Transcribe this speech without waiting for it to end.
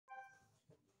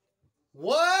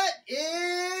What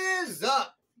is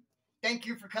up? Thank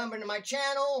you for coming to my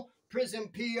channel, Prison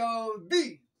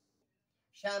POV.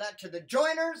 Shout out to the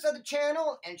joiners of the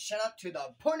channel, and shout out to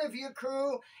the Point of View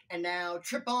crew, and now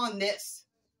trip on this.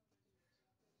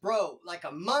 Bro, like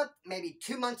a month, maybe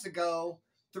 2 months ago,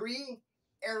 3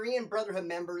 Aryan Brotherhood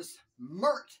members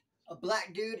murked a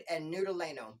black dude at New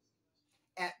Delano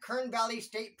at Kern Valley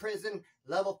State Prison,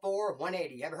 level 4,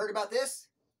 180. Ever heard about this?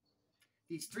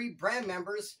 These 3 brand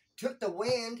members took the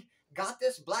wind, got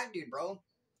this black dude, bro.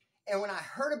 And when I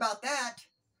heard about that,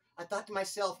 I thought to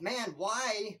myself, man,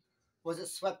 why was it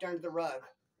swept under the rug?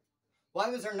 Why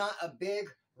was there not a big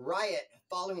riot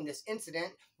following this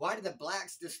incident? Why did the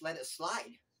blacks just let it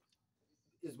slide?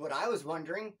 Is what I was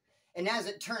wondering. And as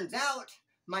it turns out,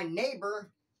 my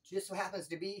neighbor just so happens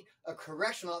to be a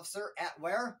correctional officer at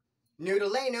where? New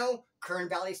Delano, Kern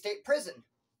Valley State Prison.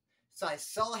 So I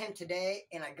saw him today,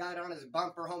 and I got on his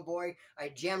bumper, homeboy. I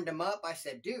jammed him up. I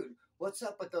said, dude, what's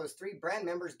up with those 3 brand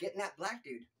members getting that black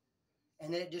dude?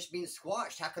 And then it just being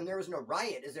squashed. How come there was no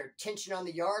riot? Is there tension on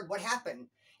the yard? What happened?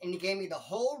 And he gave me the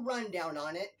whole rundown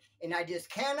on it, and I just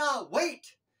cannot wait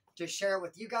to share it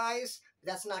with you guys.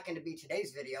 But that's not going to be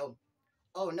today's video.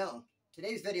 Oh, no.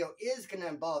 Today's video is going to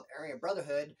involve Aryan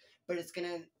Brotherhood, but it's going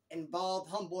to involve,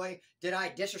 homeboy, did I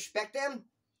disrespect them?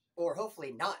 Or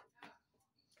hopefully not.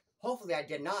 Hopefully I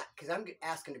did not, because I'm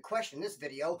asking the question in this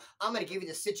video. I'm going to give you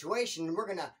the situation, and we're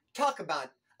going to talk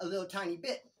about a little tiny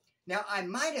bit. Now, I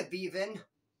might have even,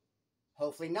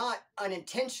 hopefully not,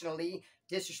 unintentionally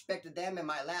disrespected them in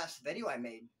my last video I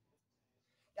made.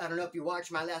 I don't know if you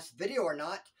watched my last video or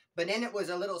not, but in it was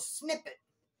a little snippet.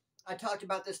 I talked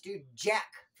about this dude,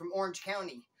 Jack, from Orange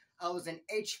County. I was in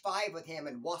H5 with him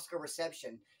in Wasco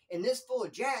Reception. And this fool,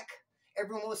 Jack,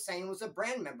 everyone was saying was a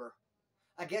brand member.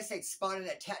 I guess they'd spotted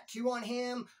a tattoo on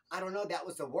him. I don't know, that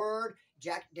was the word.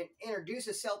 Jack didn't introduce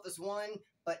himself as one,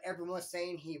 but everyone was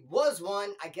saying he was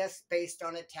one, I guess based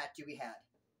on a tattoo he had.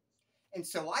 And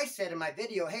so I said in my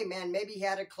video, hey man, maybe he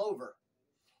had a clover.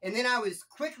 And then I was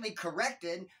quickly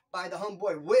corrected by the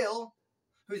homeboy Will,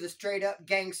 who's a straight up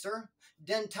gangster,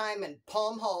 done time in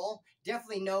Palm Hall,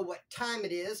 definitely know what time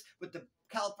it is with the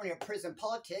California prison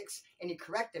politics, and he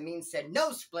corrected me and said,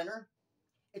 no, Splinter,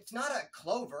 it's not a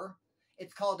clover.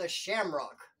 It's called a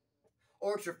shamrock,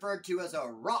 or it's referred to as a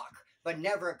rock, but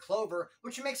never a clover,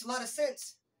 which makes a lot of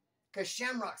sense. Because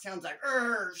shamrock sounds like,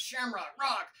 shamrock,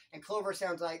 rock, and clover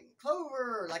sounds like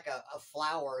clover, like a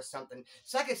flower or something.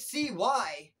 So I could see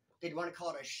why they'd want to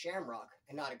call it a shamrock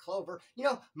and not a clover. You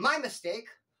know, my mistake,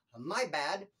 my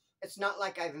bad. It's not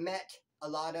like I've met a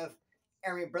lot of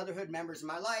Aryan Brotherhood members in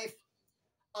my life.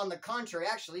 On the contrary,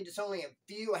 actually, just only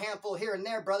a handful here and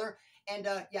there, brother. And,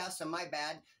 yeah, so my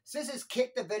bad. Since it's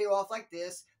kicked the video off like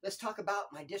this, let's talk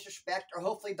about my disrespect, or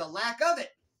hopefully the lack of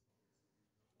it.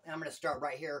 And I'm going to start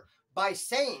right here by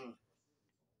saying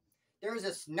there was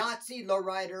this Nazi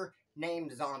lowrider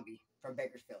named Zombie from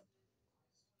Bakersfield.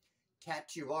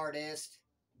 Tattoo artist,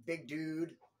 big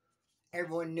dude.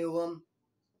 Everyone knew him.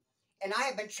 And I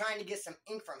had been trying to get some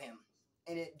ink from him.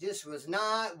 And it just was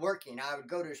not working. I would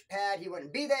go to his pad. He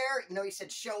wouldn't be there. You know, he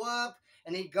said, show up.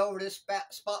 And then he'd go over to this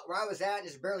spot where I was at and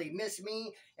just barely missed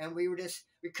me. And we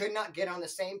could not get on the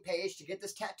same page to get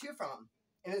this tattoo from him.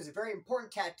 And it was a very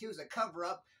important tattoo. It was a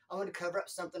cover-up. I wanted to cover up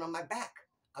something on my back.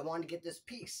 I wanted to get this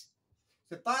piece.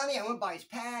 So finally, I went by his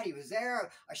pad. He was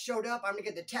there. I showed up. I'm going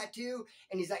to get the tattoo.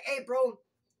 And he's like, hey, bro,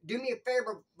 do me a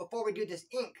favor before we do this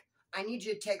ink. I need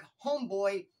you to take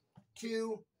homeboy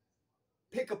to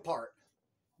pick apart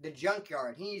the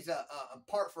junkyard. He needs a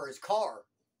part for his car.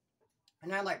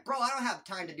 And I'm like, bro, I don't have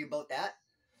time to do both that.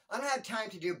 I don't have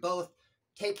time to do both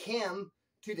take him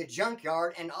to the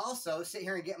junkyard and also sit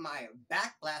here and get my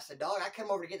back blasted, dog. I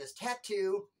come over to get this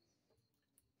tattoo.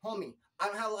 Homie, I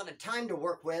don't have a lot of time to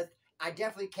work with. I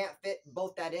definitely can't fit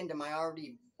both that into my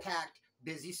already packed,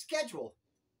 busy schedule.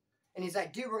 And he's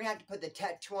like, dude, we're going to have to put the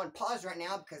tattoo on pause right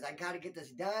now because I got to get this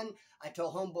done. I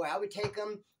told homeboy I would take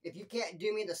him. If you can't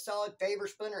do me the solid favor,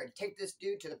 Splinter, and take this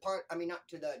dude to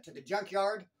the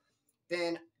junkyard,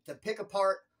 then to pick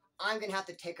apart, I'm going to have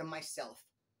to take him myself.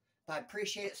 But I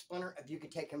appreciate it, Splinter, if you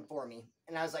could take him for me.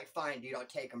 And I was like, fine, dude, I'll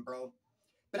take him, bro.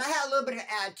 But I had a little bit of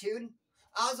attitude.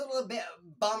 I was a little bit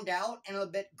bummed out and a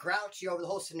little bit grouchy over the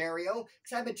whole scenario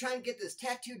because I've been trying to get this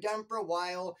tattoo done for a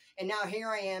while, and now here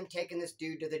I am taking this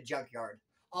dude to the junkyard.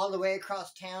 All the way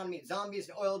across town, meet Zombies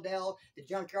in Oildale. The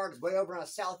junkyard is way over on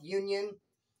South Union.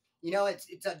 You know, it's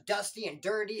dusty and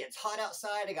dirty. It's hot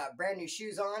outside. I got brand new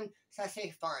shoes on. So I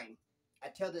say, fine. I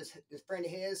tell this friend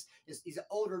of his, he's an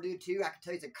older dude too. I can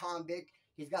tell he's a convict.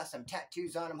 He's got some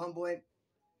tattoos on him, homeboy.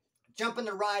 Jump in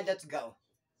the ride, let's go.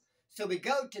 So we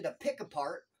go to the pick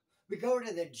apart. We go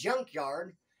to the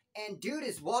junkyard, and dude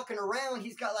is walking around.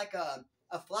 He's got like a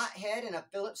flathead and a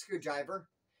Phillips screwdriver.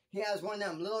 He has one of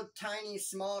them little tiny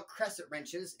small crescent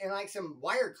wrenches and like some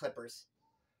wire clippers.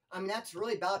 I mean, that's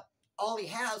really about all he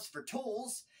has for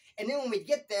tools. And then when we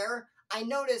get there, I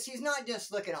notice he's not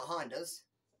just looking at Hondas.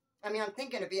 I mean, I'm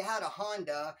thinking if he had a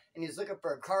Honda and he's looking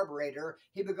for a carburetor,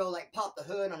 he would go like pop the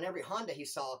hood on every Honda he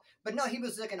saw. But no, he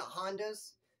was looking at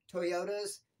Hondas,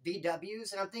 Toyotas,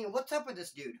 VWs, and I'm thinking, what's up with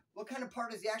this dude? What kind of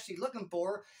part is he actually looking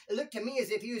for? It looked to me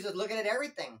as if he was just looking at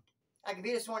everything. Like if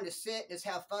he just wanted to sit and just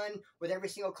have fun with every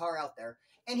single car out there.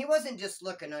 And he wasn't just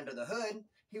looking under the hood.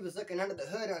 He was looking under the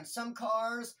hood on some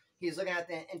cars. He was looking at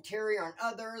the interior on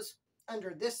others,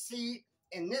 under this seat,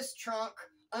 in this trunk,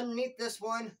 underneath this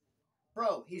one.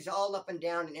 Bro, he's all up and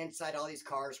down and inside all these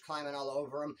cars, climbing all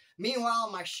over them.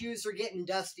 Meanwhile, my shoes are getting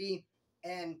dusty,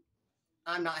 and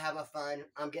I'm not having fun.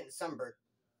 I'm getting sunburned.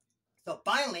 So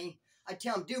finally, I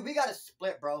tell him, dude, we got to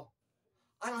split, bro.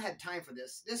 I don't have time for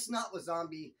this. This is not what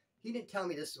Zombie... He didn't tell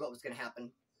me this is what was going to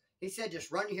happen. He said,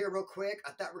 just run here real quick.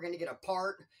 I thought we were going to get a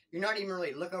part. You're not even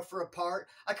really looking for a part.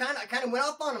 I kind of went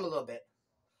off on him a little bit.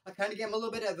 I kind of gave him a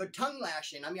little bit of a tongue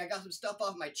lashing. I mean, I got some stuff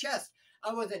off my chest.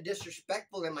 I wasn't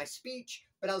disrespectful in my speech,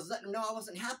 but I was letting him know I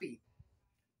wasn't happy.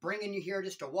 Bringing you here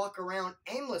just to walk around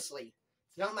aimlessly.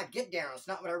 It's not my get down. It's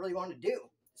not what I really want to do,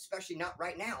 especially not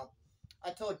right now.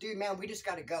 I told dude, man, we just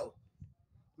got to go.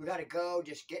 We got to go.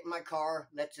 Just get in my car.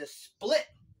 Let's just split.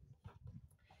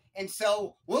 And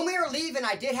so when we were leaving,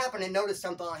 I did happen to notice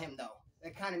something on him, though.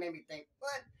 It kind of made me think,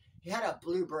 what? He had a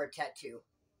bluebird tattoo.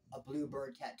 A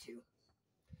bluebird tattoo.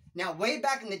 Now, way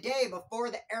back in the day, before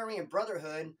the Aryan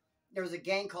Brotherhood, there was a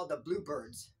gang called the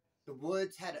Bluebirds. The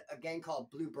Woods had a gang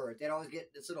called Bluebirds. They'd always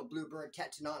get this little bluebird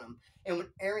tattooed on them. And when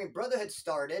Aryan Brotherhood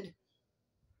started,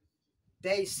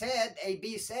 they said,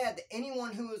 AB said, that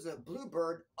anyone who is a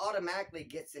bluebird automatically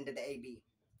gets into the AB.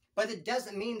 But it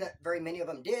doesn't mean that very many of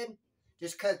them did.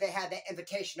 Just because they had that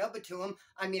invitation open to them.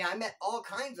 I mean, I met all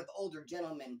kinds of older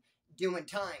gentlemen doing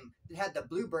time that had the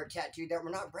bluebird tattoo that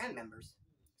were not brand members.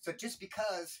 So just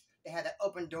because they had that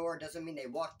open door doesn't mean they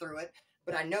walked through it.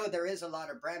 But I know there is a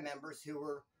lot of brand members who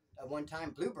were at one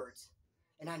time bluebirds.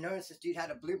 And I noticed this dude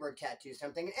had a bluebird tattoo. So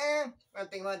I'm thinking, I'm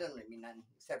thinking, well, it doesn't really mean nothing.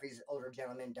 Except he's an older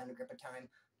gentleman, done a grip of time,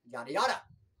 yada yada.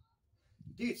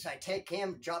 Dude, so I take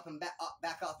him, drop him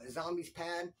back off the Zombie's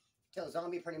pad, tell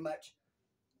Zombie pretty much,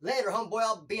 later, homeboy,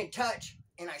 I'll be in touch.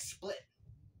 And I split.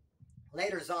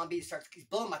 Later, Zombie he's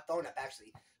blowing my phone up,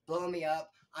 actually. Blowing me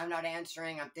up. I'm not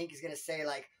answering. I think he's going to say,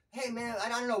 like, hey, man, I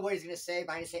don't know what he's going to say,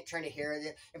 but I just ain't trying to hear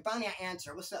it. And finally, I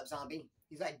answer, what's up, Zombie?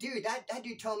 He's like, dude, that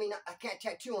dude told me I can't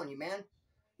tattoo on you, man.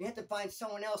 You have to find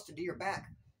someone else to do your back.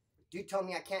 Dude told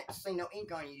me I can't sling no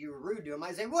ink on you. You were rude to him.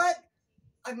 I say, what?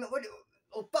 I mean, what?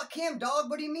 Oh, fuck him, dog.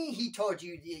 What do you mean he told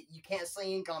you you can't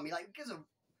sling ink on me? Like, gives a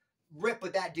rip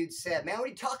what that dude said, man. What are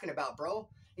you talking about, bro?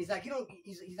 He's like,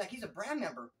 he's like, he's a brand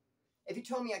member. If you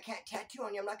told me I can't tattoo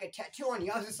on you, I'm not going to tattoo on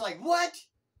you. I was just like, what?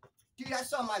 Dude, I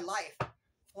saw my life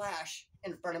flash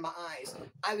in front of my eyes.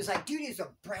 I was like, dude, he's a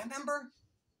brand member?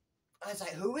 I was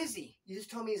like, who is he? You just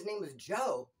told me his name was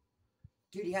Joe.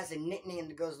 Dude, he has a nickname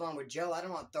that goes along with Joe. I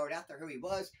don't want to throw it out there who he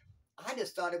was. I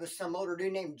just thought it was some older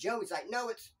dude named Joe. He's like, no,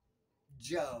 it's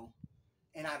Joe.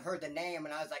 And I've heard the name,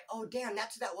 and I was like, oh, damn,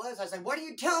 that's who that was. I was like, what do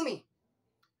you tell me?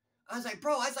 I was like,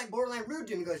 bro, I was like borderline rude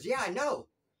to him. He goes, yeah, I know.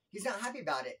 He's not happy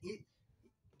about it. He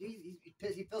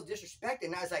feels disrespected.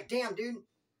 And I was like, damn, dude.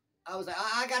 I was like,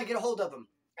 I got to get a hold of him.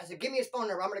 I said, give me his phone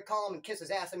number. I'm going to call him and kiss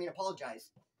his ass. I mean,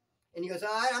 apologize. And he goes,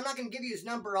 I'm not going to give you his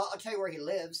number. I'll tell you where he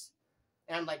lives.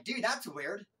 And I'm like, dude, that's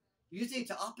weird. Usually it's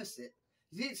the opposite.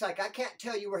 It's like, I can't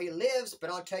tell you where he lives, but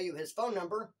I'll tell you his phone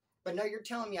number. But no, you're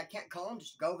telling me I can't call him,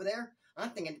 just go over there?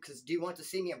 I'm thinking, because do you want to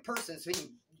see me in person? So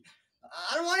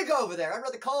I don't want to go over there. I'd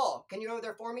rather call. Can you go over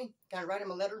there for me? Can I write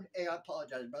him a letter? Hey, I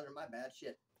apologize, brother. My bad.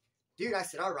 Shit. Dude, I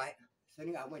said, all right. So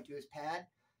anyway, I went to his pad,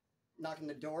 knocked on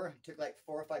the door, took like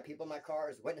 4 or 5 people in my car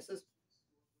as witnesses,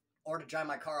 or to drive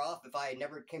my car off if I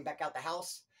never came back out the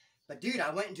house. But dude,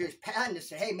 I went into his pad and just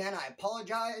said, hey, man, I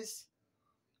apologize.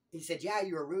 He said, yeah,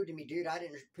 you were rude to me, dude. I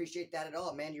didn't appreciate that at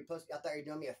all, man. I thought you were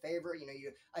doing me a favor.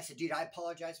 I said, dude, I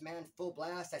apologize, man. Full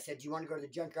blast. I said, do you want to go to the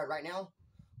junkyard right now?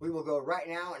 We will go right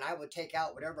now, and I will take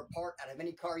out whatever part out of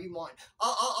any car you want.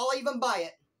 I'll even buy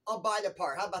it. I'll buy the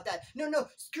part. How about that? No,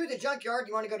 screw the junkyard.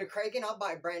 You want to go to Cragen? I'll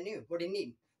buy it brand new. What do you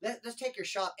need? Let's take your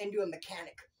shop into a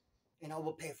mechanic, and I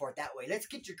will pay for it that way. Let's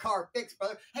get your car fixed,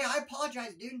 brother. Hey, I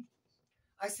apologize, dude.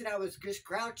 I said I was just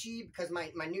grouchy because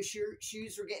my new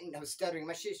shoes were getting, I was stuttering,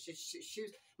 my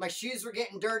shoes were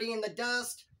getting dirty in the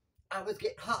dust. I was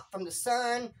getting hot from the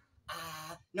sun.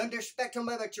 No disrespect to him,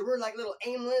 but you were like a little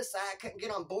aimless. I couldn't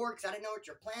get on board because I didn't know what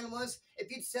your plan was.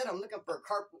 If you'd said I'm looking for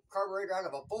a carburetor out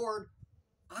of a Ford,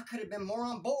 I could have been more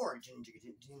on board.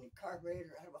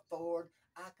 Carburetor out of a Ford,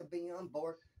 I could be on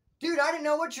board. Dude, I didn't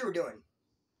know what you were doing.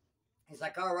 He's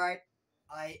like, all right,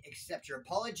 I accept your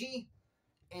apology,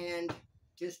 and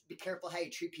just be careful how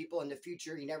you treat people in the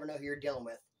future. You never know who you're dealing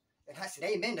with. And I said,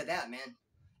 amen to that, man.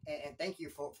 And thank you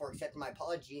for accepting my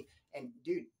apology. And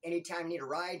dude, anytime you need a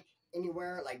ride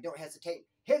anywhere, like, don't hesitate.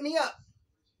 Hit me up.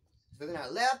 So then I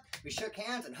left. We shook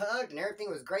hands and hugged, and everything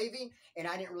was gravy. And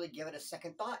I didn't really give it a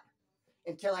second thought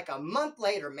until like a month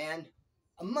later, man.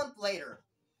 A month later,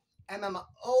 I'm at my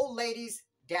old lady's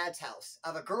dad's house. I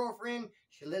have a girlfriend.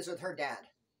 She lives with her dad.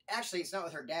 Actually, it's not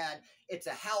with her dad. It's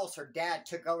a house her dad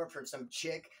took over for some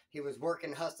chick. He was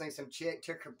working, hustling some chick,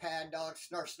 took her pad dog,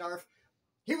 snarf, snarf.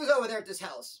 He was over there at this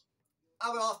house. I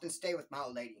would often stay with my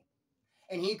old lady.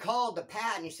 And he called the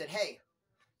pad and he said, hey,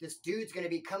 this dude's going to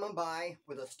be coming by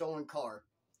with a stolen car.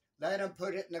 Let him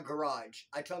put it in the garage.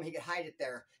 I told him he could hide it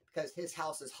there because his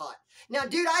house is hot. Now,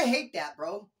 dude, I hate that,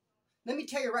 bro. Let me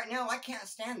tell you right now, I can't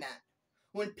stand that.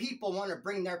 When people want to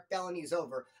bring their felonies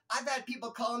over. I've had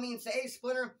people call me and say, hey,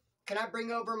 Splinter, can I bring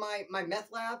over my meth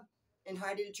lab and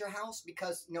hide it at your house?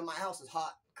 Because, you know, my house is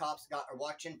hot. Cops are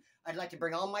watching. I'd like to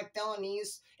bring all my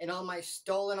felonies and all my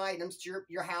stolen items to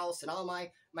your house and all my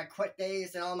quit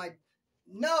days and all my...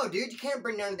 No, dude, you can't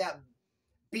bring none of that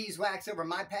beeswax over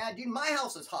my pad. Dude, my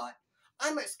house is hot.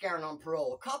 I'm at scaring on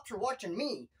parole. Cops are watching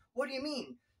me. What do you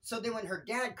mean? So then when her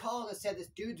dad called and said, this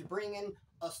dude's bringing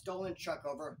a stolen truck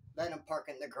over, let him park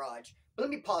it in the garage. But let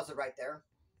me pause it right there.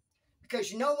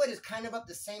 Because you know what is kind of up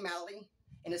the same alley?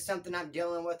 And it's something I'm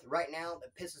dealing with right now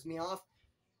that pisses me off.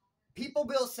 People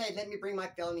will say, let me bring my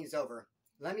felonies over.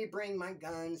 Let me bring my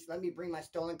guns. Let me bring my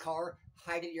stolen car.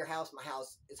 Hide it at your house. My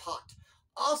house is hot.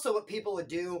 Also, what people would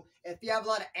do, if you have a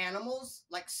lot of animals,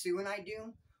 like Sue and I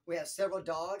do, we have several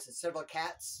dogs and several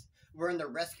cats. We're in the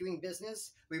rescuing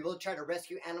business. We will try to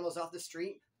rescue animals off the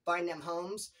street, find them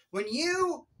homes. When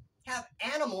you have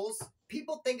animals,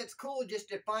 people think it's cool just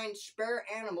to find spare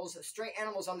animals, stray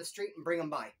animals on the street and bring them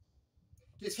by.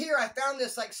 Just here, I found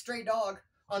this like stray dog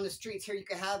on the streets here you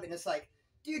can have it. And it's like,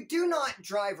 dude, do not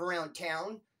drive around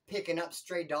town picking up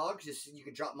stray dogs just so you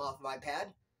can drop them off my pad.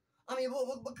 I mean,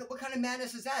 what kind of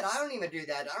madness is that? I don't even do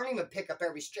that. I don't even pick up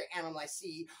every stray animal I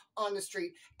see on the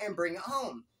street and bring it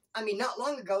home. I mean, not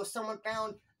long ago, someone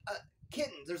found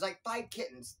kittens. There's like 5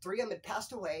 kittens. 3 of them had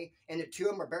passed away, and the 2 of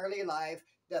them were barely alive.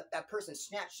 That person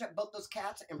snatched up both those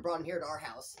cats and brought them here to our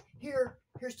house.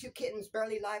 Here's 2 kittens,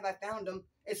 barely alive. I found them.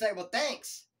 It's like, well,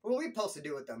 thanks. What are we supposed to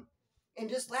do with them? And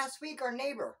just last week, our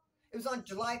neighbor, it was on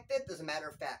July 5th, as a matter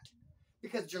of fact.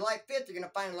 Because July 5th, you're going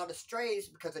to find a lot of strays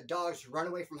because the dogs run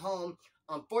away from home.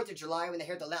 On 4th of July, when they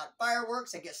hear the loud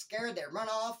fireworks, they get scared, they run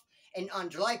off. And on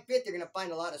July 5th, you're going to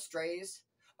find a lot of strays.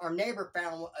 Our neighbor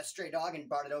found a stray dog and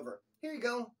brought it over. Here you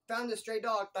go. Found this stray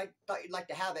dog. Thought you'd like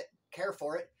to have it. Care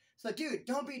for it. So, dude,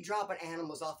 don't be dropping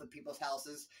animals off of people's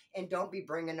houses. And don't be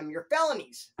bringing them your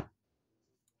felonies.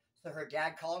 So her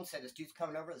dad called and said, this dude's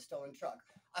coming over with a stolen truck.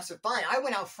 I said, fine. I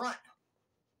went out front.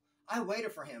 I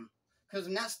waited for him. Because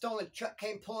when that stolen truck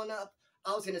came pulling up,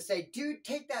 I was going to say, dude,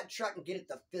 take that truck and get it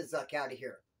the fizzuck out of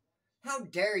here. How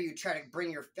dare you try to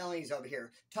bring your felonies over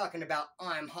here talking about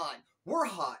I'm hot. We're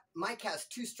hot. Mike has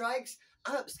 2 strikes.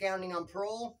 I'm absconding on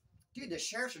parole. Dude, the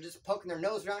sheriffs are just poking their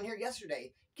nose around here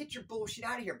yesterday. Get your bullshit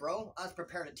out of here, bro. I was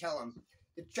prepared to tell him.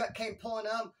 The truck came pulling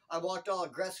up. I walked all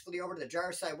aggressively over to the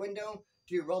driver's side window.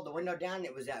 Dude rolled the window down.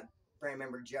 It was that brand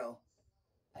member Joe.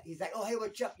 He's like, oh, hey,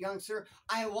 what's up, young sir?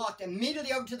 I walked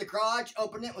immediately over to the garage,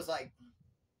 opened it, was like,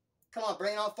 come on,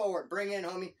 bring it on forward. Bring it in,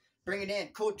 homie. Bring it in.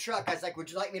 Cool truck. I was like,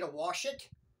 would you like me to wash it?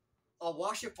 I'll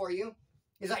wash it for you.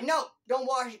 He's like, no, don't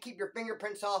wash it. Keep your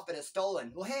fingerprints off it. It's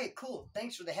stolen. Well, hey, cool.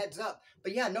 Thanks for the heads up.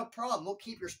 But yeah, no problem. We'll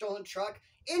keep your stolen truck.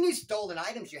 Any stolen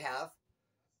items you have,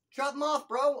 drop them off,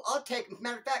 bro. I'll take them.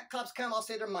 Matter of fact, cops come, I'll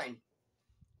say they're mine.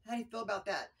 How do you feel about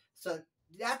that? So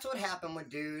that's what happened with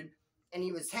dude. And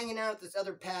he was hanging out at this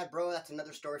other pad, bro. That's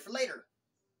another story for later.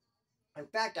 In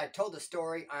fact, I told the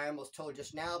story I almost told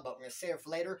just now, but we're going to save it for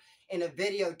later, in a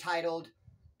video titled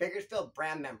Bakersfield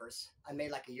Brand Members I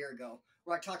made like a year ago,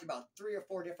 where I talked about 3 or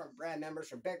 4 different brand members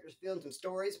from Bakersfield and some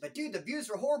stories. But dude, the views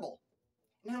were horrible.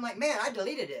 And I'm like, man, I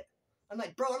deleted it. I'm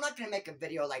like, bro, I'm not going to make a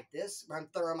video like this where I'm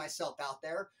throwing myself out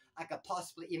there. I could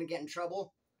possibly even get in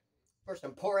trouble for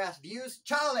some poor-ass views.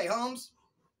 Charlie Holmes.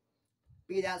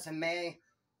 Be that as it may,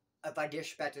 if I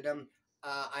disrespected him,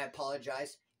 I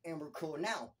apologize. And we're cool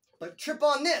now. But trip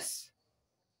on this.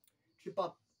 Trip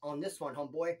up on this one,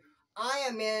 homeboy. I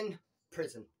am in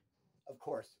prison. Of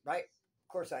course, right? Of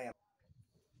course I am.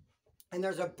 and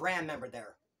there's a brand member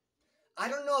there. I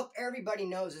don't know if everybody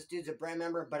knows this dude's a brand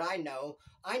member, but I know.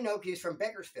 I know because he's from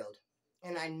Bakersfield.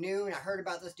 And I knew and I heard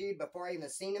about this dude before I even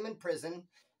seen him in prison.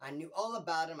 I knew all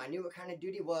about him. I knew what kind of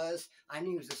dude he was. I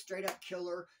knew he was a straight up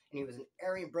killer and he was an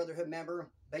Aryan Brotherhood member,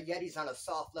 but yet he's on a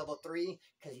soft level 3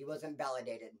 because he wasn't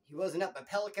validated. He wasn't up in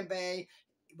Pelican Bay.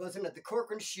 He wasn't at the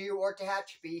Corcoran Shoe or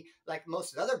Tehachapi like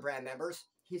most of the other brand members.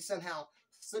 He somehow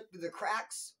slipped through the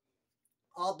cracks.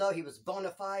 Although he was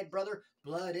bona fide brother,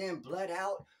 blood in, blood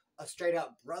out, a straight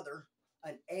up brother,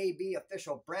 an AB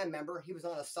official brand member, he was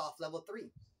on a soft level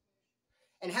 3.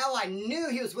 And how I knew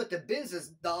he was with the business,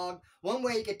 dog, one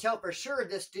way you could tell for sure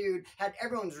this dude had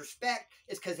everyone's respect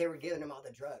is because they were giving him all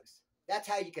the drugs. That's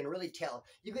how you can really tell.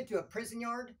 You get to a prison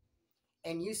yard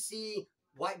and you see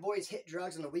white boys hit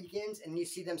drugs on the weekends and you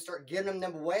see them start giving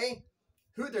them away.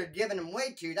 Who they're giving them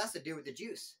away to, that's the dude with the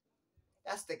juice.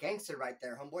 That's the gangster right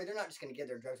there, homeboy. They're not just going to give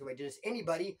their drugs away to just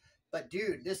anybody. But,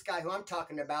 dude, this guy who I'm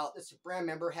talking about, this brand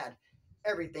member, had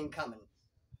everything coming.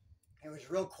 It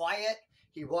was real quiet.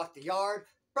 He walked the yard.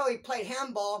 Bro, he played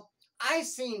handball. I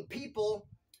seen people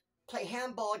play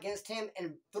handball against him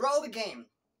and throw the game.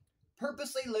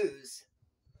 Purposely lose.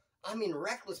 I mean,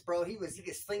 reckless, bro. He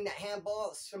could sling that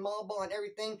handball, small ball, and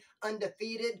everything.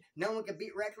 Undefeated. No one could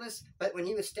beat Reckless. But when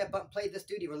he would step up and play this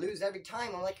dude, he would lose every time.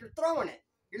 I'm like, you're throwing it.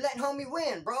 You're letting homie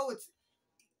win, bro.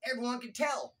 Everyone could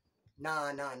tell.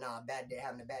 Nah. Bad day,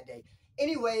 having a bad day.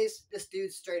 Anyways, this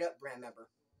dude's straight up brand member.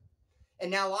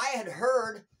 And now I had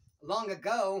heard long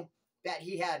ago that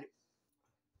he had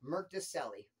murked his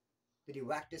celly. That he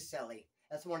whacked his celly.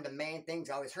 That's one of the main things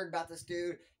I always heard about this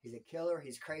dude. He's a killer.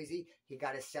 He's crazy. He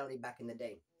got his celly back in the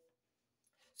day.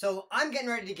 So I'm getting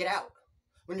ready to get out.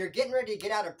 When you're getting ready to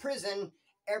get out of prison,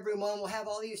 everyone will have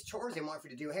all these chores they want you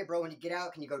to do. Hey, bro, when you get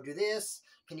out, can you go do this?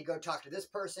 Can you go talk to this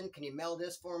person? Can you mail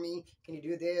this for me? Can you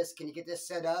do this? Can you get this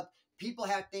set up? People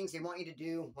have things they want you to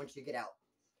do once you get out.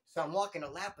 So I'm walking a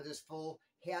lap with this fool.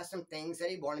 He has some things that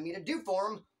he wanted me to do for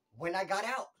him when I got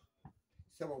out.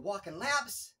 So we're walking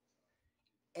laps.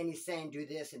 And he's saying, do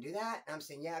this and do that. And I'm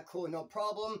saying, yeah, cool, no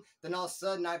problem. Then all of a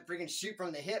sudden, I freaking shoot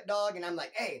from the hip, dog. And I'm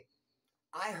like, hey,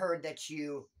 I heard that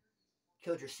you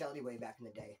killed your celly way back in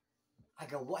the day. I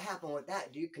go, what happened with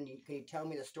that, dude? Can you tell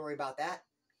me the story about that?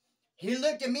 He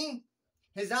looked at me,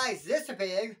 his eyes this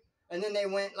big, and then they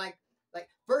went like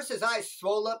first his eyes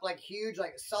swole up like huge,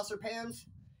 like saucer pans,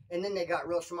 and then they got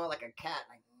real small like a cat.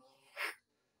 Like,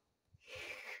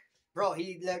 bro,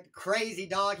 he looked crazy,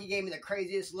 dog. He gave me the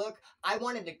craziest look. I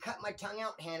wanted to cut my tongue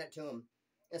out and hand it to him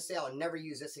and say, I'll never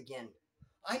use this again.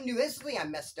 I knew instantly I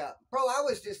messed up. Bro, I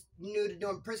was just new to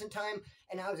doing prison time,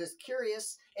 and I was just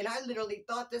curious, and I literally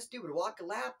thought this dude would walk a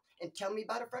lap and tell me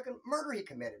about a freaking murder he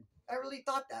committed. I really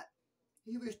thought that.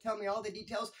 He was telling me all the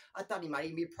details. I thought he might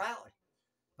even be proud.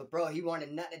 But, bro, he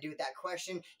wanted nothing to do with that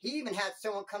question. He even had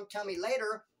someone come tell me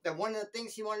later that one of the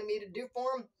things he wanted me to do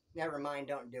for him, never mind,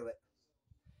 don't do it.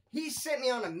 He sent me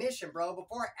on a mission, bro.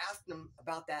 Before I asked him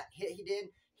about that hit he did,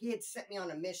 he had sent me on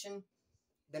a mission.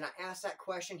 Then I asked that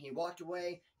question. He walked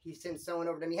away. He sent someone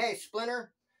over to me. Hey,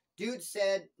 Splinter. Dude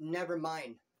said, never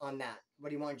mind on that.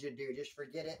 What he wanted you to do. Just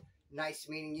forget it. Nice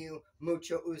meeting you.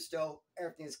 Mucho gusto.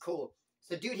 Everything's cool.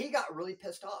 So, dude, he got really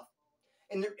pissed off.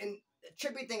 And the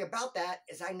trippy thing about that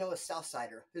is I know a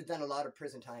Southsider who's done a lot of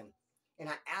prison time. And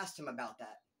I asked him about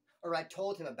that. Or I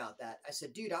told him about that. I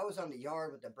said, dude, I was on the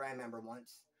yard with a brand member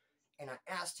once. And I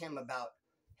asked him about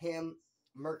him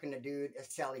murking a dude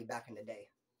at Sally back in the day.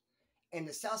 And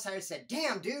the Southsider said,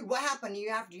 damn, dude, what happened to you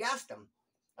after you asked him?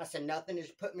 I said, nothing.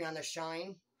 Just put me on the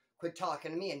shine, quit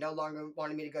talking to me, and no longer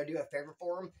wanted me to go do a favor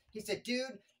for him. He said,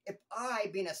 dude, if I,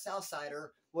 being a Southsider,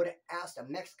 would have asked a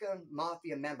Mexican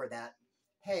mafia member that,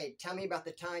 hey, tell me about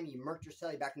the time you murked your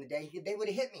celly back in the day, they would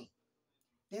have hit me.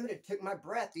 They would have took my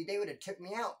breath, dude. They would have took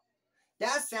me out.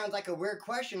 That sounds like a weird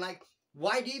question. Like,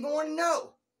 why do you even want to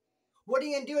know? What are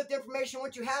you going to do with the information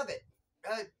once you have it?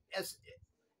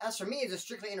 As for me, it's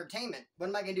strictly entertainment. What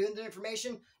am I going to do with the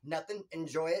information? Nothing.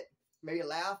 Enjoy it. Maybe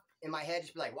laugh. In my head,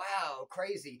 just be like, wow,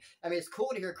 crazy. I mean, it's cool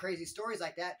to hear crazy stories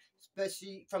like that,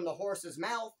 especially from the horse's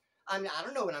mouth. I mean, I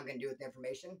don't know what I'm going to do with the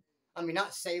information. I mean,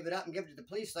 not save it up and give it to the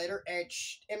police later. Hey,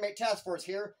 inmate task force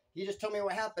here. You just told me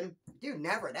what happened. Dude,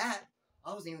 never that.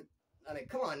 I mean,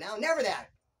 come on now. Never that.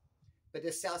 But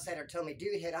this Southsider told me,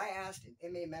 dude, had I asked an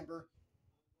inmate member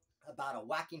about a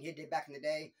whacking he did back in the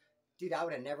day, dude, I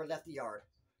would have never left the yard.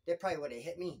 They probably would have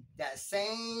hit me that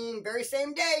very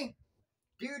same day.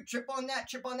 Dude, trip on that.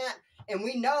 And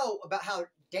we know about how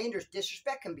dangerous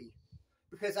disrespect can be.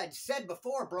 Because I said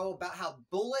before, bro, about how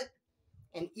Bullet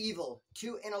and Evil,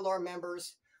 2 NLR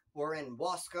members, were in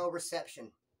Wasco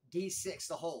reception, D6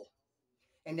 the hole.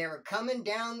 And they were coming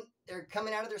down they're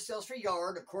coming out of their cells for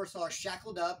yard, of course, all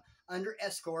shackled up under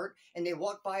escort, and they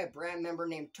walk by a brand member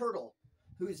named Turtle,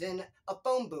 who's in a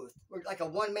phone booth, like a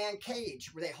one-man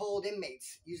cage where they hold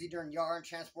inmates, usually during yard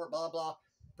transport, blah, blah.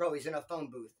 Bro, he's in a phone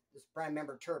booth, this brand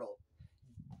member Turtle.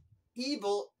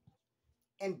 Evil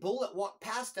and Bullet walk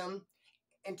past him,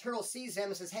 and Turtle sees him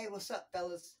and says, hey, what's up,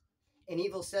 fellas? And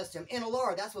Evil says to him,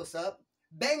 NLR, that's what's up.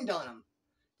 Banged on him.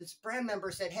 This brand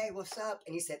member said, hey, what's up?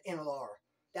 And he said, NLR,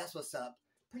 that's what's up.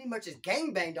 Pretty much just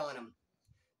gangbanged on him.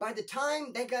 By the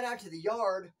time they got out to the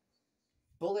yard,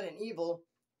 Bullet and Evil,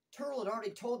 Turtle had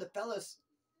already told the fellas,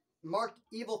 marked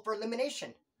Evil for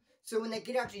elimination. So when they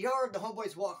get out to the yard, the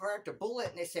homeboys walk right up to Bullet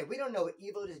and they say, we don't know what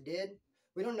Evil just did.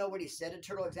 We don't know what he said to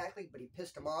Turtle exactly, but he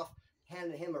pissed him off,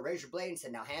 handed him a razor blade and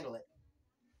said, now handle it.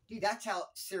 Dude, that's how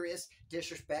serious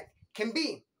disrespect can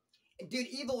be. And dude,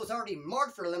 Evil was already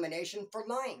marked for elimination for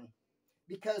lying.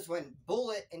 Because when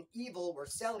Bullet and Evil were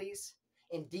cellies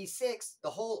in D6, the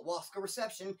whole Wasco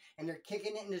reception, and they're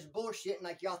kicking it in this bullshit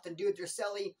like you often do with your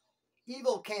cellie,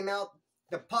 Evil came out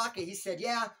the pocket. He said,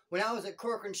 yeah, when I was at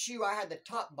Corcoran Shoe, I had the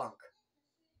top bunk.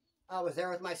 I was there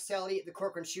with my cellie at the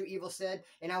Corcoran Shoe, Evil said,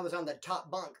 and I was on the top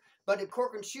bunk. But at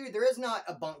Corcoran Shoe, there is not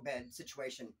a bunk bed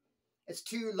situation. It's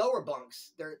two lower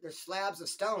bunks. They're slabs of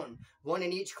stone, one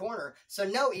in each corner. So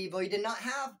no, Evil, you did not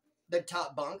have the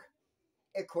top bunk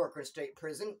at Corcoran State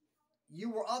Prison. You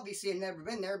were obviously never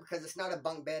been there because it's not a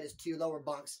bunk bed, it's two lower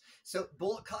bunks. So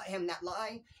Bullet caught him that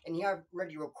lie, and he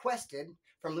already requested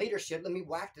from leadership, let me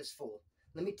whack this fool.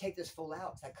 Let me take this fool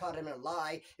out. I caught him in a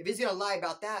lie. If he's going to lie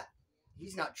about that,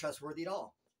 he's not trustworthy at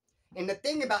all. And the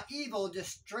thing about Evil,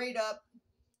 just straight up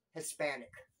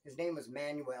Hispanic. His name was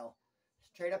Manuel.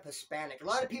 Straight up Hispanic. A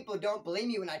lot of people don't believe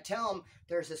me when I tell them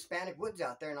there's Hispanic woods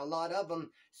out there, and a lot of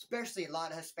them, especially a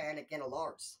lot of Hispanic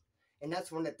NLRs. And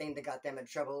that's one of the things that got them in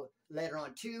trouble later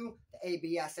on, too. The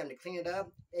AB asked them to clean it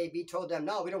up. The AB told them,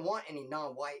 no, we don't want any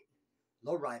non-white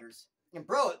lowriders. And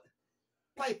bro,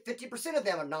 probably 50% of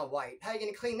them are non-white. How are you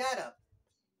going to clean that up?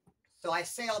 So I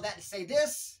say all that to say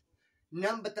this.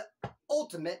 None but the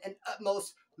ultimate and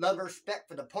utmost love and respect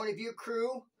for the Point of View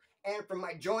crew and for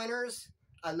my joiners.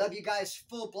 I love you guys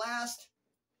full blast.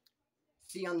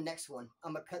 See you on the next one.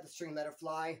 I'm going to cut the string, let it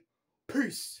fly.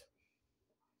 Peace.